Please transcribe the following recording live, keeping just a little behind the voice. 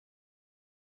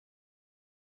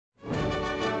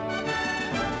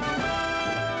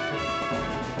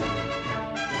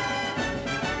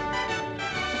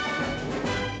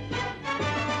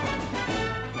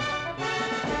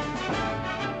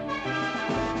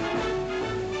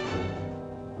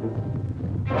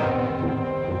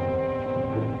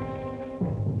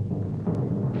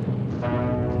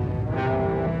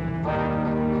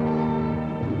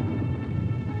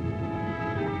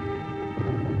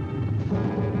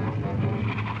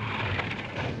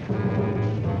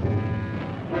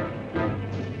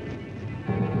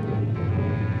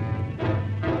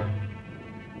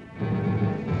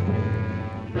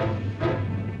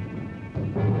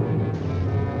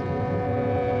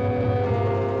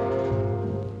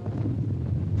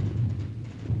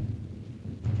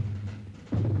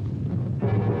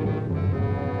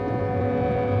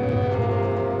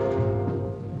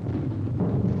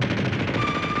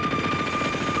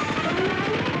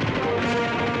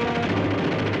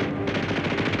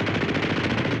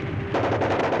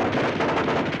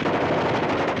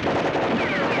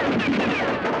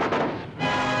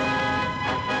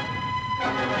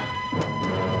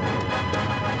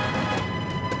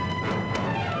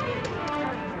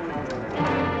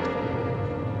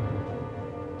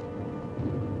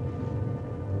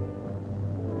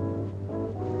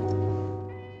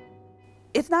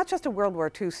not just a World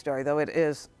War II story, though it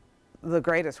is the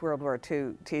greatest World War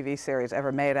II TV series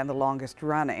ever made and the longest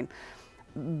running.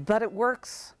 But it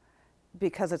works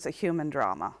because it's a human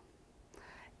drama.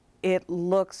 It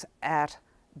looks at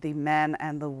the men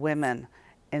and the women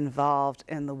involved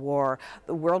in the war.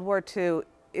 The World War II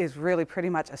is really pretty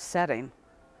much a setting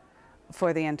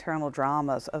for the internal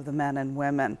dramas of the men and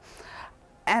women.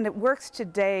 And it works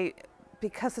today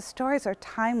because the stories are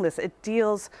timeless. It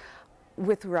deals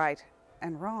with right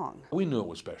and wrong. We knew it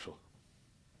was special.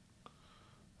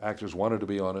 Actors wanted to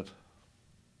be on it.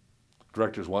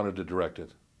 Directors wanted to direct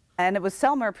it. And it was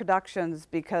Selmer Productions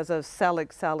because of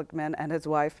Selig Seligman and his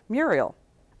wife Muriel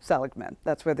Seligman.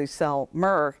 That's where the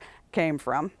Selmer came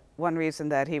from. One reason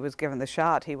that he was given the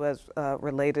shot, he was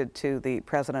related to the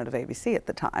president of ABC at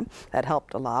the time. That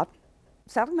helped a lot.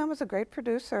 Seligman was a great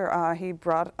producer. He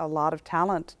brought a lot of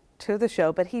talent to the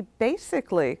show, but he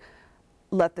basically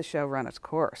let the show run its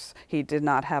course. He did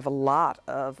not have a lot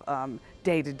of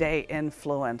day-to-day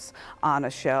influence on a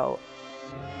show.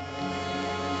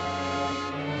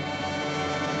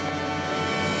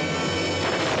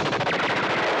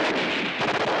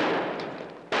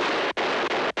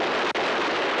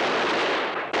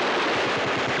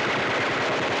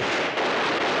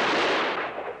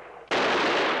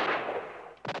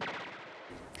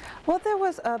 Well, there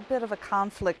was a bit of a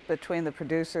conflict between the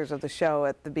producers of the show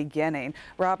at the beginning.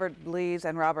 Robert Blees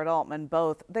and Robert Altman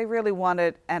both, they really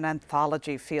wanted an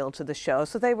anthology feel to the show,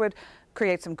 so they would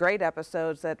create some great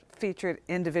episodes that featured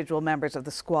individual members of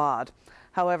the squad.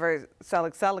 However,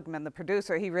 Selig Seligman, the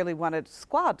producer, he really wanted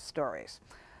squad stories.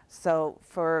 So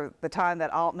for the time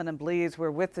that Altman and Blees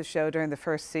were with the show during the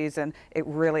first season, it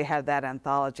really had that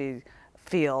anthology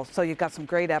feel. So you got some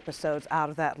great episodes out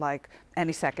of that, like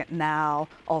Any Second Now,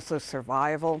 also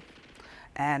Survival,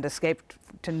 and Escape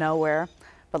to Nowhere.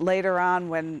 But later on,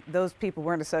 when those people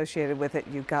weren't associated with it,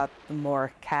 you got the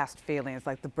more cast feelings,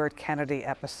 like the Burt Kennedy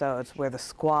episodes, where the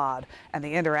squad and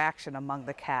the interaction among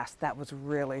the cast, that was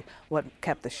really what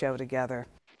kept the show together.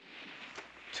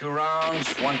 2 rounds,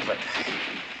 1 clip.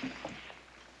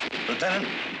 Lieutenant,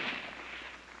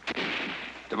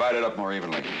 divide it up more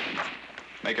evenly.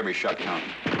 Make every shot count.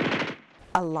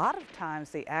 A lot of times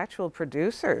the actual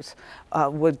producers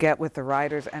would get with the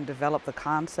writers and develop the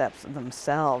concepts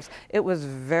themselves. It was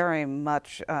very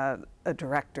much a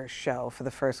director's show for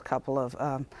the first couple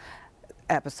of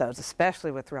episodes, especially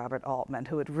with Robert Altman,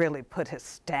 who would really put his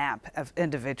stamp of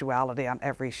individuality on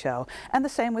every show. And the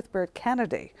same with Burt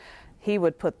Kennedy. He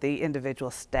would put the individual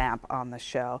stamp on the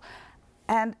show.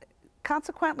 And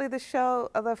consequently, the show,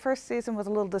 the first season was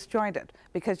a little disjointed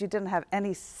because you didn't have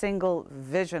any single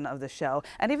vision of the show.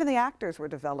 And even the actors were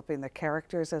developing their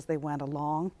characters as they went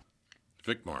along.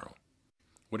 Vic Morrow.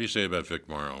 What do you say about Vic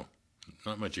Morrow?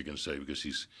 Not much you can say because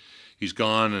he's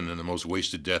gone and in the most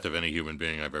wasted death of any human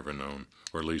being I've ever known,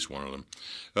 or at least one of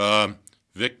them.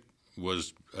 Vic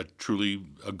was truly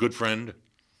a good friend,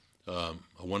 a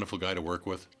wonderful guy to work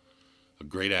with, a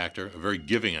great actor, a very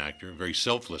giving actor, a very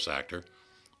selfless actor,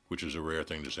 which is a rare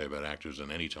thing to say about actors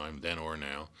in any time, then or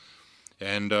now,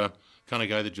 and kind of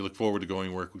guy that you look forward to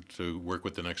going to work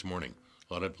with the next morning.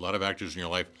 A lot of actors in your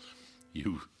life,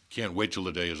 you can't wait till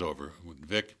the day is over. With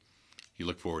Vic, you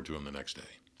look forward to him the next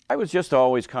day. I was just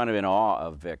always kind of in awe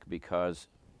of Vic because,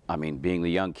 I mean, being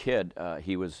the young kid,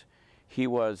 he was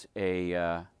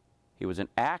an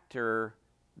actor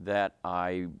that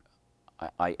I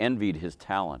envied his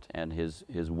talent and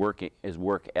his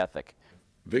work ethic.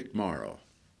 Vic Morrow.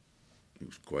 He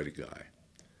was quite a guy,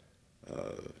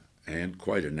 and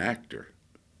quite an actor.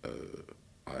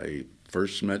 I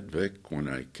first met Vic when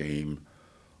I came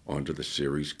onto the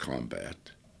series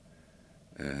Combat,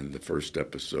 and the first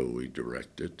episode we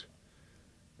directed.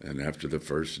 And after the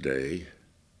first day,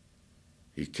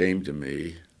 he came to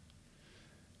me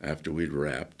after we'd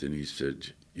wrapped, and he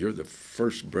said, "You're the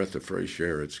first breath of fresh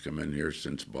air that's come in here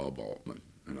since Bob Altman."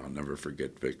 And I'll never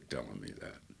forget Vic telling me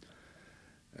that.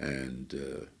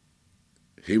 And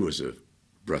he was a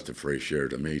breath of fresh air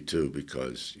to me, too,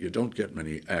 because you don't get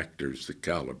many actors the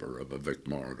caliber of a Vic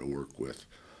Morrow to work with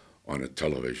on a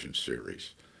television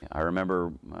series. I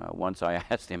remember once I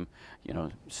asked him,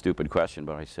 stupid question,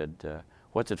 but I said,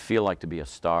 what's it feel like to be a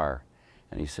star?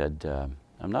 And he said,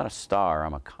 I'm not a star,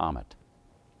 I'm a comet.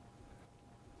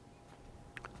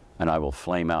 And I will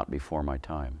flame out before my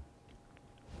time.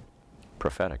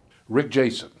 Prophetic. Rick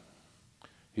Jason.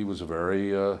 He was a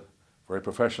very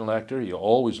professional actor. He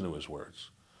always knew his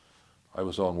words. I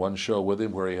was on one show with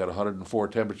him where he had 104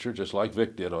 temperature, just like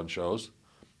Vic did on shows.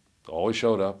 Always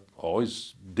showed up,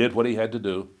 always did what he had to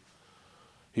do.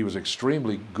 He was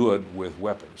extremely good with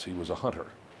weapons. He was a hunter.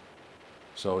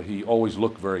 So he always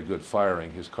looked very good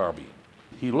firing his carbine.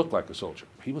 He looked like a soldier.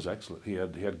 He was excellent. He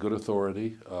had good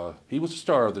authority. He was the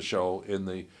star of the show in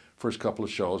the first couple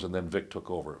of shows, and then Vic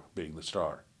took over being the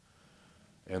star.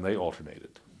 And they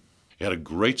alternated. He had a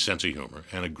great sense of humor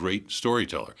and a great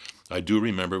storyteller. I do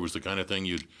remember it was the kind of thing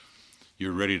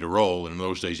you're ready to roll, and in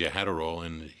those days you had to roll,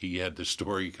 and he had this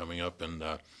story coming up, and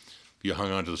you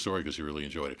hung on to the story because you really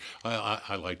enjoyed it.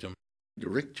 I liked him.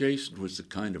 Rick Jason was the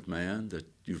kind of man that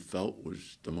you felt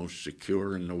was the most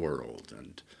secure in the world,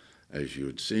 and as you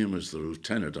would see him as the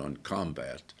lieutenant on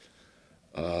combat,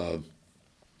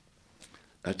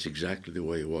 that's exactly the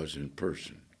way he was in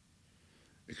person,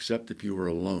 except if you were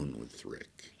alone with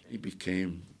Rick. He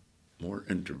became more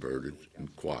introverted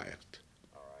and quiet.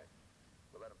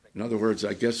 In other words,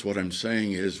 I guess what I'm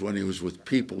saying is when he was with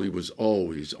people, he was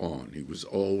always on. He was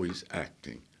always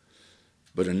acting.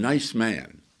 But a nice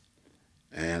man.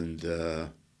 And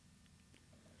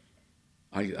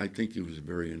I think he was a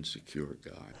very insecure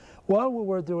guy. While we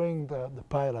were doing the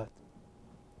pilot,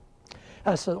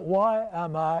 I said, "Why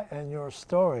am I in your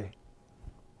story?"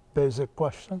 Basic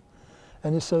question.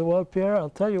 And he said, "Well, Pierre, I'll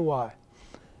tell you why.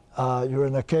 You're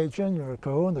an Acadian, you're a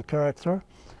Cahoon, the character.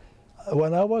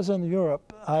 When I was in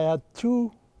Europe, I had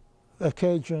 2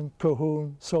 Acadian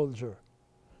Cahoon soldiers.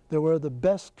 They were the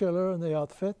best killer in the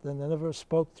outfit, and they never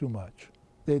spoke too much.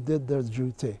 They did their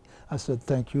duty." I said,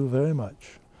 "Thank you very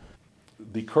much."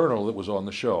 The colonel that was on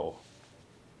the show,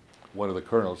 one of the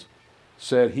colonels,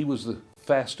 said he was the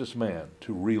fastest man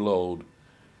to reload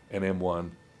an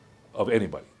M1 of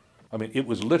anybody. I mean, it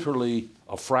was literally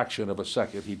a fraction of a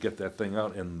second. He'd get that thing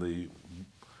out, and the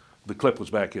clip was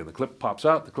back in. The clip pops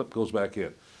out, the clip goes back in.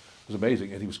 It was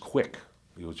amazing, and he was quick.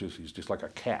 He's just like a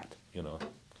cat, you know.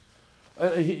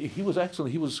 He was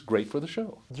excellent. He was great for the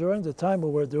show. During the time we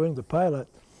were doing the pilot,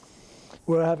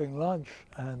 we were having lunch,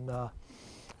 and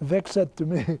Vic said to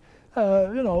me,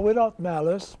 you know, without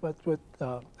malice, but with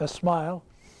a smile,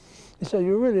 he said,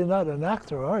 "You're really not an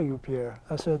actor, are you, Pierre?"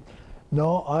 I said,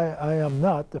 "No, I am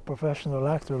not a professional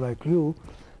actor like you,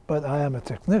 but I am a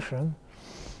technician,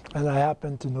 and I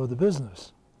happen to know the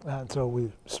business." And so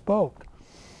we spoke.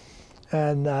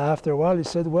 And after a while he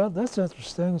said, "Well, that's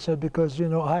interesting." He said, "Because, you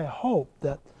know, I hope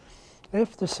that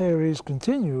if the series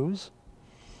continues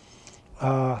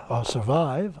or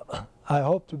survive, I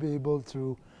hope to be able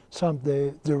to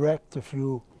someday direct a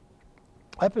few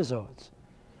episodes."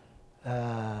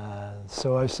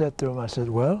 So I said to him, I said,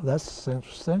 "Well, that's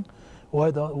interesting.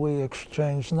 Why don't we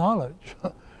exchange knowledge?"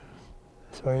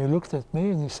 So he looked at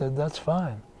me and he said, "That's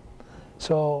fine."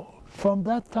 So from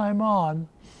that time on,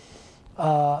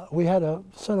 we had a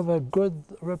sort of a good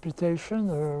reputation,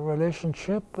 a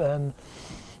relationship, and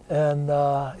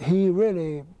he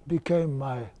really became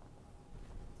my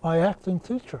acting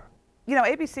teacher. You know,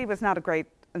 ABC was not a great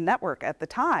network at the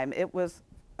time. It was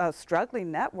a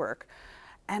struggling network,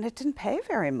 and it didn't pay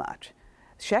very much.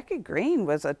 Shecky Greene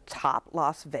was a top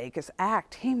Las Vegas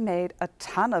act. He made a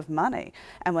ton of money,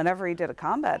 and whenever he did a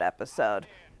combat episode,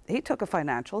 he took a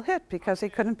financial hit because he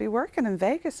couldn't be working in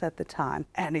Vegas at the time.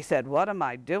 And he said, "What am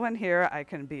I doing here? I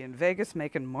can be in Vegas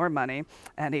making more money."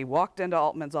 And he walked into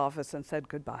Altman's office and said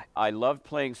goodbye. I loved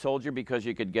playing soldier because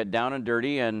you could get down and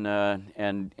dirty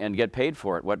and get paid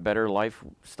for it. What better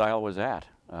lifestyle was that?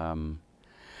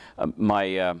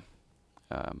 My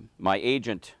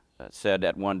agent said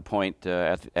at one point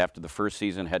after the first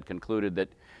season had concluded that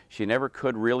she never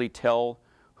could really tell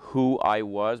who I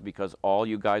was because all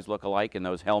you guys look alike in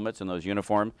those helmets and those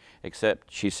uniforms,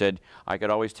 except she said, "I could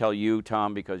always tell you,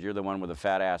 Tom, because you're the one with a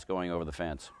fat ass going over the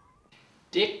fence."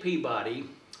 Dick Peabody,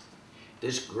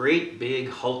 this great big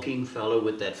hulking fellow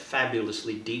with that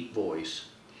fabulously deep voice,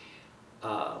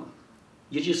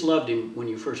 you just loved him when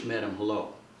you first met him.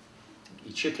 Hello.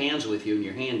 He shook hands with you and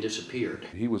your hand disappeared.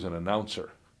 He was an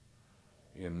announcer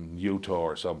in Utah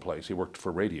or someplace. He worked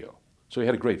for radio. So he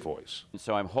had a great voice.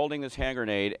 So I'm holding this hand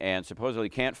grenade and supposedly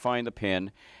can't find the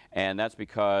pin, and that's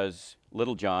because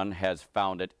Little John has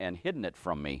found it and hidden it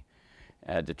from me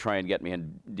to try and get me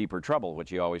in deeper trouble, which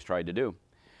he always tried to do.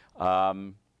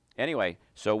 Anyway,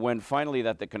 so when finally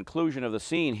at the conclusion of the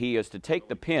scene, he is to take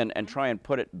the pin and try and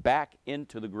put it back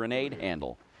into the grenade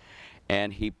handle.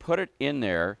 And he put it in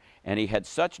there, and he had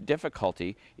such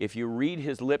difficulty. If you read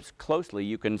his lips closely,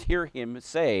 you can hear him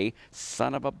say,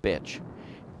 "Son of a bitch."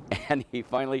 And he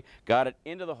finally got it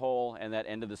into the hole, and that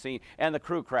ended the scene, and the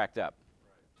crew cracked up.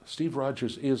 Steve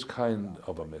Rogers is kind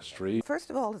of a mystery. First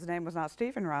of all, his name was not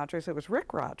Stephen Rogers, it was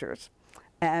Rick Rogers.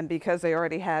 And because they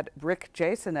already had Rick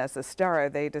Jason as the star,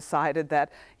 they decided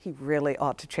that he really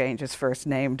ought to change his first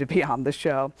name to be on the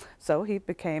show. So he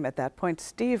became, at that point,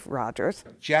 Steve Rogers.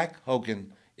 Jack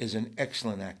Hogan is an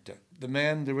excellent actor. The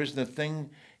man, there isn't a thing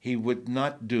he would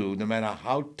not do, no matter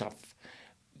how tough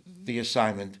the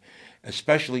assignment,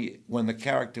 especially when the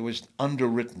character was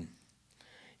underwritten.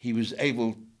 He was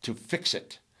able to fix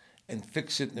it, and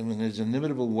fix it in his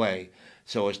inimitable way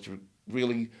so as to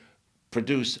really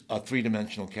produce a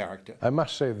three-dimensional character. I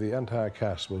must say the entire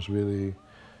cast was really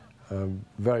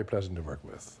very pleasant to work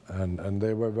with, and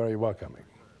they were very welcoming.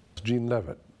 Gene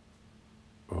Levitt,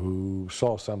 who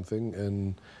saw something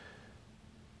in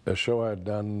a show I had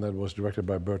done that was directed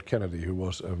by Burt Kennedy, who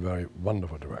was a very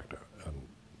wonderful director, and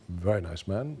very nice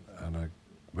man, and a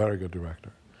very good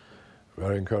director,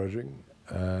 very encouraging.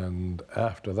 And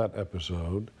after that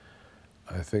episode,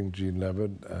 I think Gene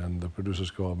Levitt and the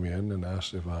producers called me in and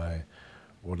asked if I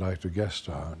would like to guest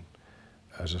star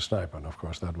as a sniper. And of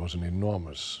course, that was an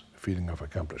enormous feeling of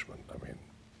accomplishment. I mean,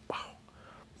 wow.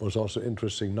 It was also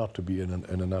interesting not to be in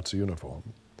a Nazi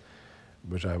uniform,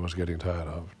 which I was getting tired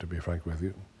of, to be frank with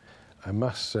you. I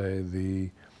must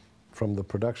say, from the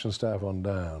production staff on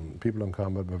down, people on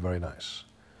Combat were very nice,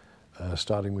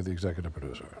 starting with the executive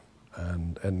producer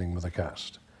and ending with the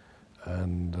cast.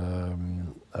 And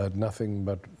I had nothing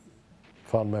but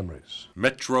fond memories.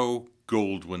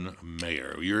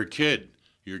 Metro-Goldwyn-Mayer. You're a kid.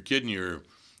 You're a kid and you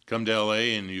come to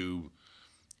L.A. and you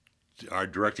are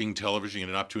directing television, you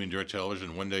get an opportunity to direct television,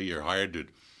 and one day you're hired to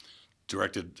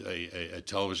direct a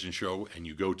television show, and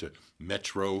you go to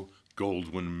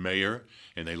Metro-Goldwyn-Mayer,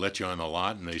 and they let you on the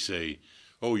lot, and they say,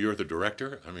 oh, you're the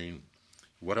director? I mean,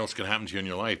 what else can happen to you in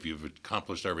your life? You've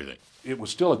accomplished everything. It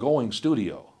was still a going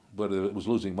studio, but it was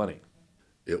losing money.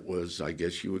 It was, I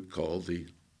guess you would call, the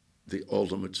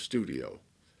ultimate studio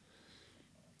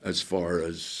as far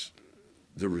as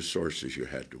the resources you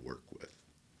had to work with.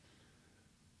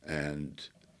 And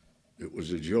it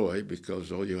was a joy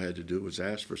because all you had to do was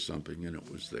ask for something and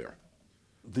it was there.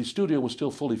 The studio was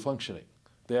still fully functioning.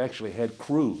 They actually had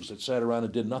crews that sat around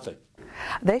and did nothing.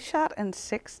 They shot in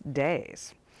 6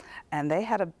 days. And they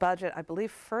had a budget, I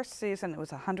believe first season it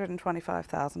was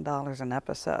 $125,000 an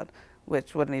episode,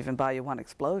 which wouldn't even buy you one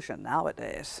explosion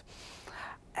nowadays.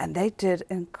 And they did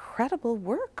incredible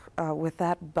work with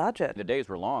that budget. The days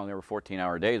were long. They were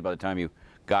 14-hour days by the time you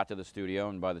got to the studio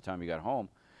and by the time you got home.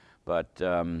 But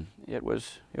it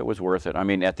was worth it. I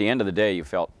mean, at the end of the day, you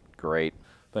felt great.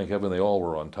 Thank heaven they all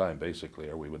were on time, basically,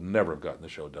 or we would never have gotten the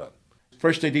show done.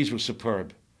 First ADs were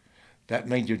superb. That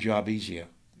made your job easier.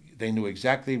 They knew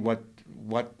exactly what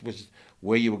was,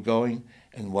 where you were going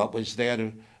and what was there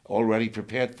to already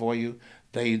prepared for you.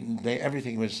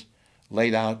 Everything was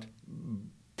laid out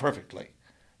perfectly.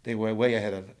 They were way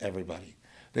ahead of everybody.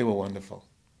 They were wonderful.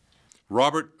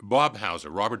 Robert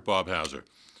Bobhauser,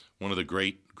 one of the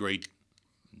great,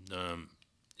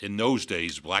 in those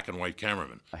days, black and white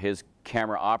cameramen. His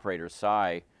camera operator,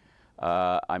 Cy,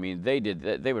 I mean,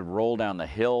 they would roll down the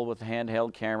hill with the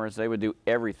handheld cameras. They would do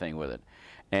everything with it.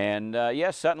 And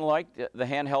yes, Sutton liked the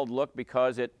handheld look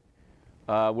because it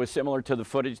was similar to the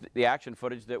footage, the action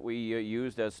footage that we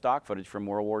used as stock footage from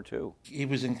World War II. He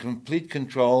was in complete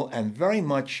control and very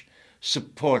much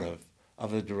supportive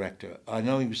of the director. I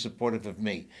know he was supportive of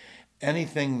me.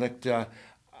 Anything that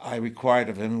I required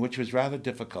of him, which was rather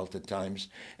difficult at times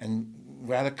and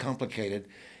rather complicated,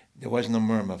 there wasn't a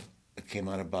murmur that came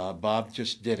out of Bob. Bob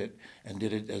just did it and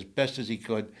did it as best as he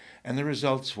could, and the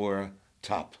results were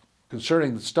top.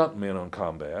 Concerning the stuntmen on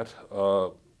Combat,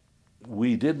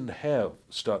 we didn't have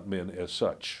stuntmen as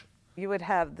such. You would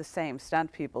have the same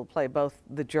stunt people play both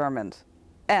the Germans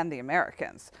and the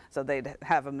Americans. So they'd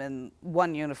have them in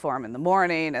one uniform in the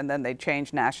morning, and then they'd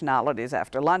change nationalities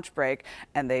after lunch break,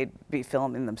 and they'd be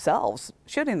filming themselves,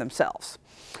 shooting themselves.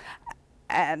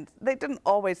 And they didn't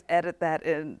always edit that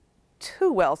in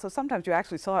too well, so sometimes you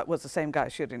actually saw it was the same guy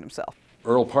shooting himself.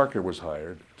 Earl Parker was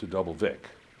hired to double Vic,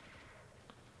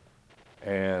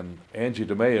 and Angie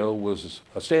DeMeo was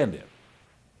a stand-in.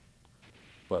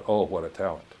 But oh, what a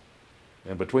talent.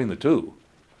 And between the two,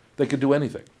 they could do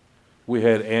anything. We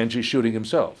had Angie shooting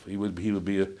himself. He would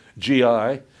be a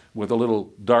GI with a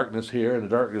little darkness here and a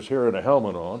darkness here and a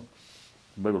helmet on,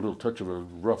 maybe a little touch of a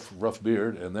rough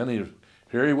beard, and then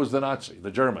here he was the Nazi, the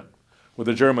German, with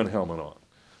a German helmet on,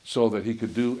 so that he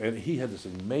could do, and he had this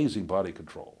amazing body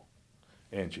control,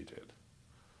 Angie did.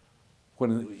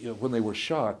 When they were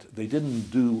shot, they didn't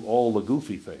do all the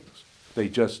goofy things. They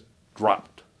just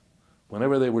dropped.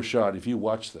 Whenever they were shot, if you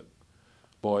watched them,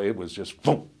 boy, it was just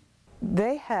boom.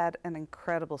 They had an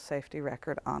incredible safety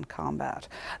record on Combat.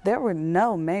 There were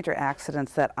no major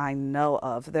accidents that I know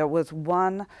of. There was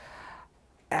one,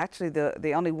 actually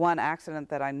the only one accident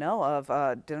that I know of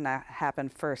didn't happen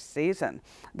first season.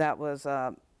 That was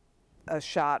a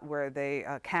shot where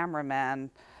a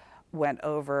cameraman went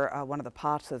over one of the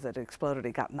pots as it exploded.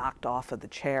 He got knocked off of the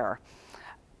chair.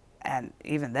 And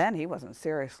even then, he wasn't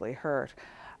seriously hurt.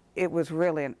 It was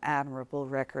really an admirable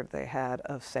record they had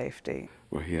of safety.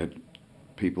 Well, he had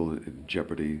people in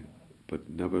jeopardy, but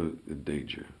never in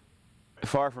danger.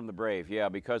 Far from the brave, yeah,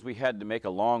 because we had to make a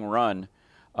long run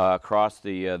across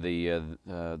the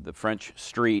French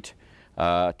street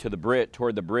to the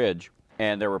toward the bridge,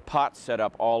 and there were pots set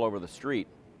up all over the street.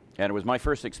 And it was my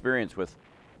first experience with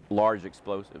large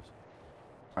explosives.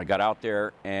 I got out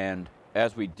there, and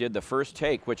as we did the first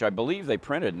take, which I believe they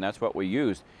printed, and that's what we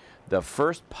used, the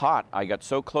first pot, I got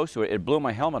so close to it, it blew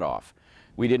my helmet off.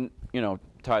 We didn't, you know,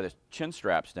 tie the chin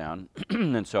straps down,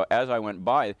 and so as I went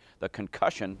by, the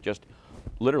concussion just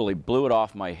literally blew it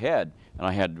off my head, and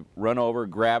I had to run over,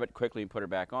 grab it quickly, and put it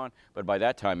back on. But by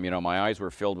that time, you know, my eyes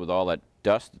were filled with all that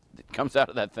dust that comes out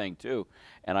of that thing, too,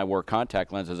 and I wore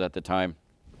contact lenses at the time.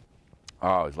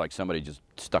 Oh, it was like somebody just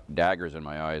stuck daggers in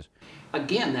my eyes.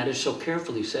 Again, that is so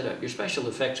carefully set up. Your special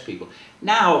effects people.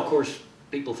 Now, of course,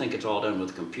 people think it's all done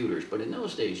with computers, but in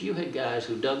those days, you had guys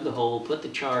who dug the hole, put the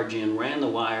charge in, ran the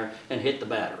wire, and hit the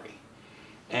battery.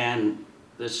 And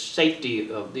the safety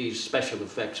of these special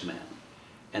effects men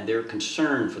and their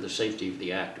concern for the safety of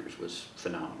the actors was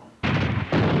phenomenal.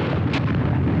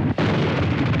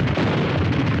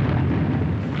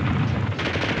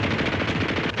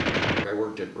 I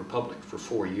worked at Republic for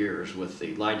 4 years with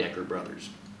the Lydecker brothers,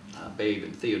 Babe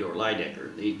and Theodore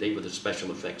Lydecker. They were the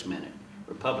special effects men at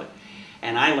Republic.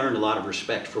 And I learned a lot of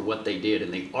respect for what they did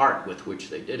and the art with which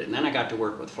they did it. And then I got to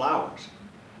work with Flowers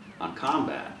on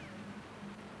Combat.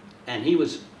 And he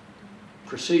was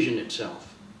precision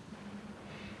itself.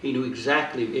 He knew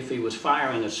exactly if he was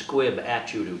firing a squib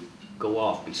at you to go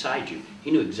off beside you, he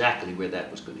knew exactly where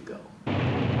that was going to go.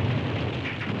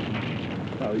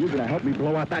 Well, you gonna help me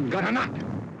blow out that gun or not?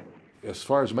 As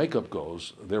far as makeup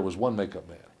goes, there was one makeup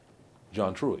man,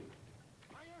 John Truey.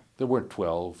 There weren't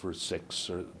 12 or 6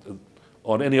 or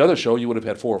on any other show you would have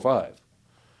had 4 or 5.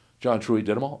 John Truey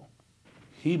did them all.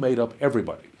 He made up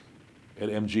everybody at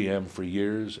MGM for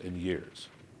years and years.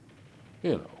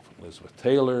 You know, from Elizabeth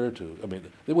Taylor to, I mean,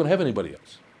 they wouldn't have anybody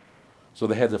else. So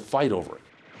they had to fight over it.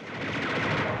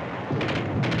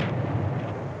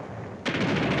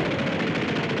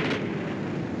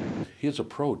 His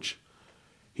approach,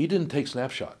 he didn't take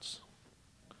snapshots.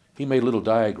 He made little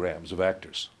diagrams of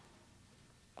actors.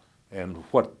 And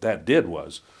what that did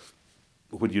was,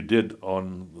 when you did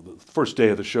on the first day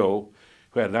of the show,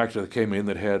 you had an actor that came in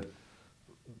that had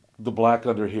the black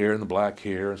under here and the black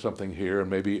here and something here and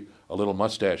maybe a little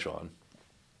mustache on.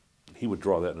 He would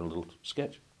draw that in a little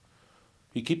sketch.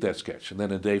 He'd keep that sketch. And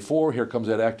then in day 4, here comes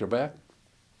that actor back.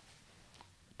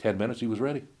 10 minutes, he was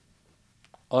ready.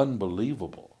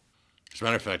 Unbelievable. As a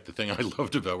matter of fact, the thing I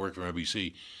loved about working for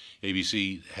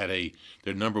ABC had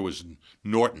their number was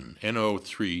Norton,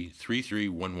 N03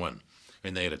 3311,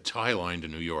 and they had a tie line to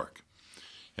New York.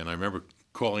 And I remember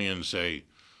calling in and say,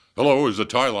 "Hello, is the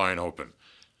tie line open?"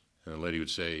 And the lady would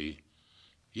say,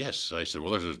 "Yes." I said,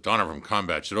 "Well, this is Donna from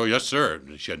Combat." She said, "Oh, yes, sir."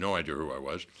 And she had no idea who I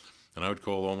was. And I would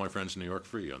call all my friends in New York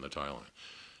free on the tie line.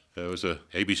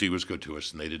 ABC was good to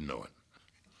us, and they didn't know it.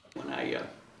 When I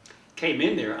came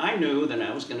in there, I knew that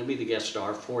I was going to be the guest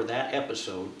star for that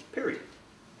episode, period.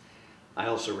 I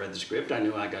also read the script. I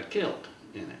knew I got killed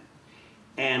in it.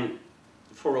 And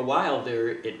for a while there,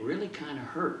 it really kind of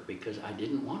hurt because I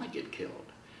didn't want to get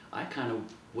killed. I kind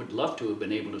of would love to have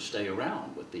been able to stay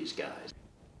around with these guys.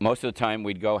 Most of the time,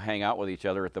 we'd go hang out with each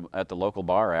other at the local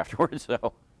bar afterwards,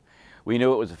 so we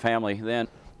knew it was a family then.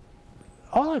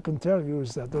 All I can tell you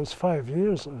is that those 5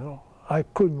 years, you know, I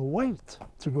couldn't wait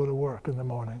to go to work in the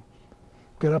morning.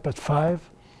 Get up at 5,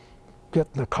 get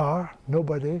in the car,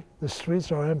 nobody, the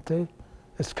streets are empty,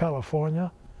 it's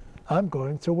California. I'm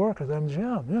going to work at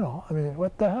MGM, you know, I mean,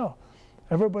 what the hell?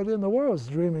 Everybody in the world is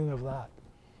dreaming of that.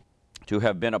 To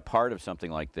have been a part of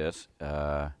something like this,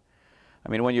 I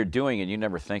mean, when you're doing it, you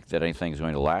never think that anything's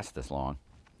going to last this long.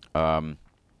 And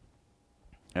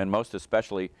most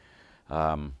especially,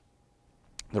 the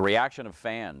reaction of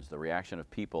fans, the reaction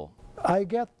of people. I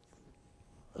get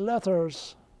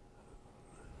letters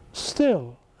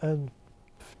still in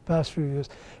the past few years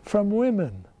from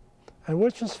women, and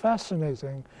which is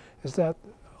fascinating is that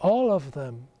all of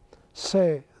them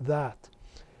say that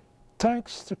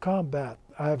thanks to Combat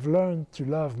I've learned to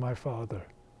love my father,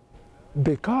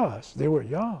 because they were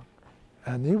young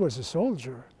and he was a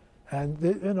soldier, and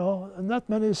they, you know, not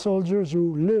many soldiers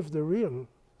who live the real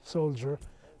soldier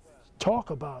talk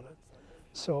about it.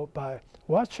 So by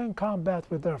watching Combat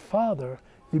with their father,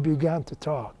 you began to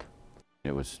talk.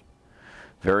 It was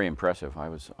very impressive.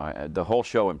 The whole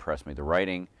show impressed me. The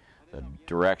writing, the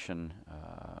direction,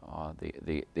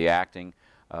 the acting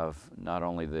of not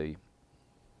only the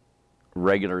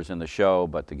regulars in the show,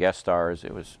 but the guest stars.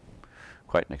 It was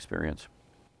quite an experience.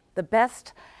 The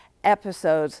best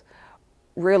episodes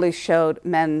really showed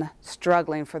men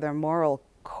struggling for their moral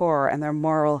core and their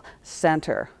moral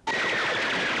center.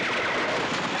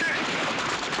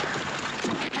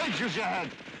 Use your head.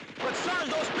 But son,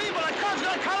 those people that comes,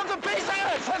 I cut them to pieces.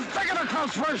 Let's stick it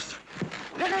comes first.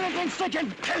 There's anything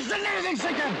sticking. There's anything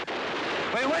sticking.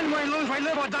 We win, we lose, we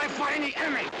live or die fighting the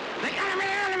enemy. The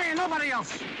enemy, and nobody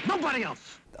else. Nobody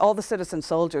else. All the citizen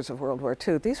soldiers of World War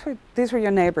II, these were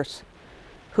your neighbors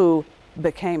who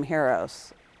became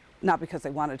heroes, not because they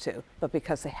wanted to, but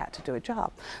because they had to do a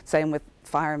job. Same with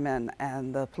firemen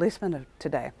and the policemen of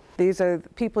today. These are the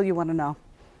people you want to know,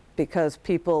 because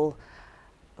people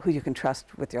who you can trust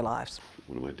with your lives.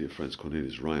 One of my dear friends,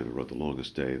 Cornelius Ryan, who wrote The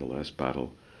Longest Day, The Last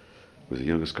Battle, was the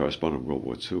youngest correspondent in World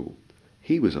War II.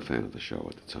 He was a fan of the show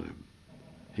at the time.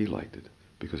 He liked it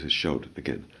because it showed,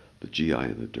 again, the GI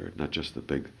in the dirt, not just the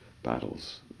big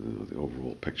battles, the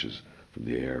overall pictures from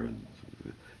the air, and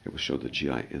it showed the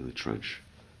GI in the trench,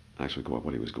 actually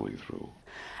what he was going through.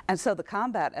 And so the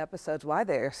combat episodes, why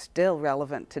they're still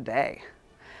relevant today,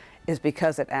 is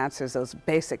because it answers those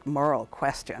basic moral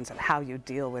questions and how you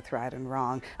deal with right and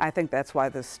wrong. I think that's why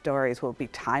the stories will be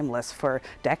timeless for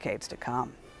decades to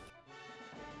come.